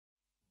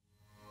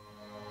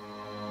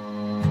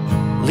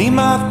leave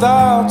my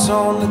thoughts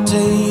on the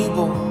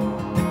table,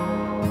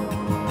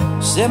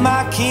 set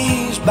my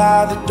keys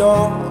by the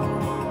door.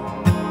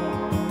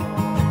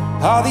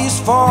 All these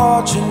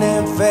fortune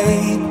and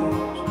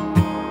fables,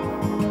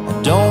 I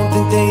don't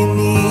think they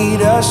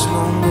need us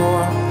no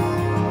more.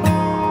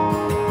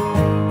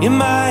 In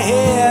my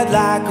head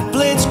like a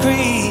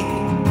blitzkrieg,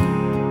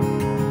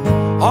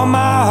 on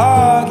my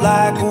heart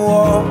like a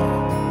war.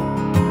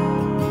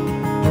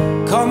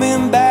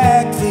 Coming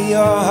back for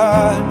your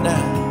heart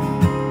now,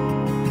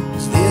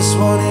 'cause this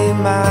one ain't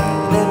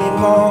mine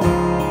anymore.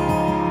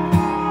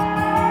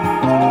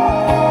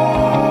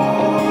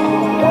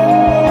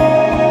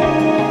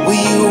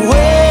 Will you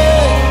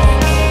wait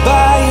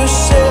by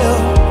yourself,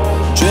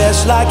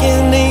 dressed like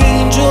an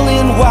angel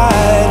in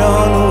white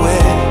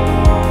unaware?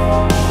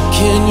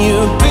 Can you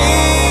be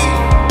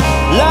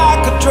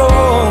like a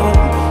drone,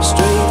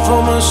 straight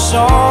from a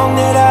song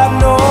that I've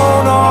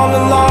known all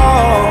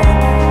along?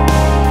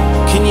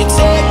 Can you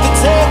take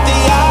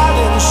the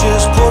islands,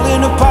 just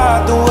pulling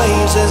apart the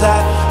waves as I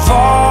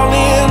fall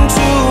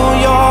into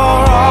your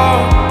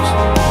arms,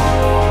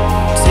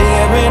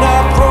 tearing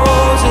up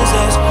roses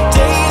as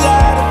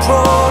daylight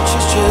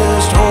approaches,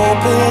 just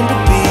hoping to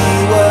be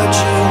what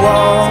you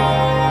want.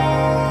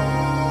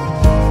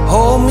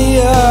 Hold me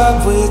up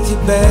with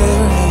your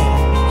bare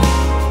hands,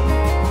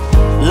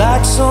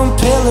 like some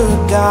pillar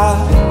of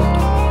God,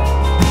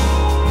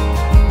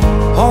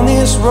 on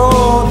this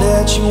road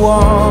that you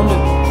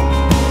wander,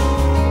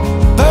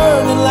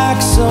 burning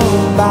like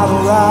some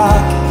bottle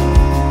rocket.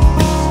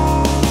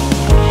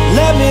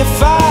 Let me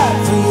fight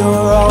for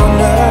your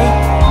honor,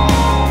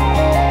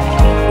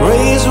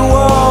 raise a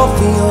wall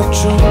for your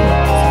truth,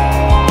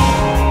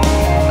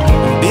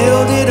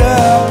 build it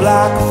up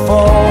like a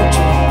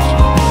fortress,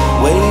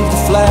 wave the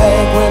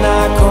flag when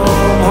I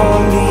come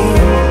home to you.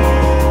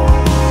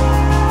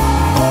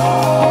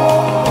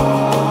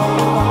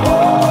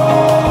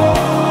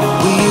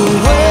 Will you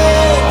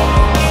wait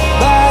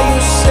by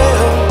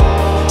yourself,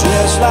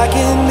 dressed like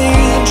an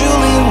angel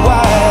in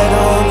white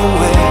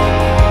unaware?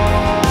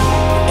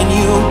 And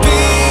you'll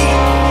be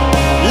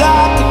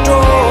like a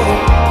drone,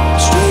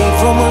 straight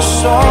from a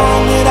song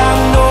that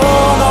I've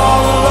known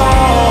all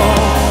along.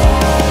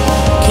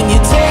 Can you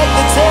take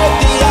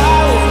the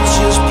islands,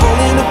 just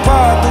pulling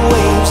apart the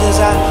waves as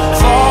I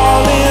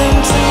fall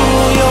into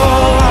your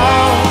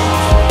arms,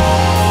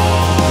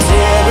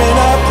 tearing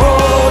up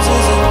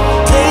roses and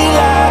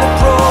daylight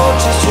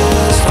approaches,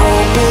 just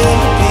hoping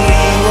to be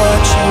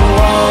what you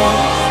want.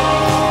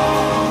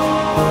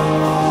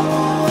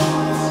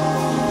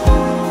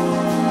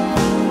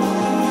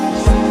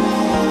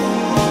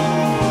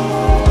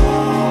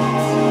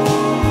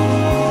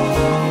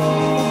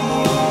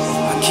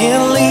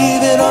 Can't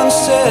leave it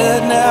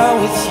unsaid now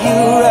with you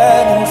right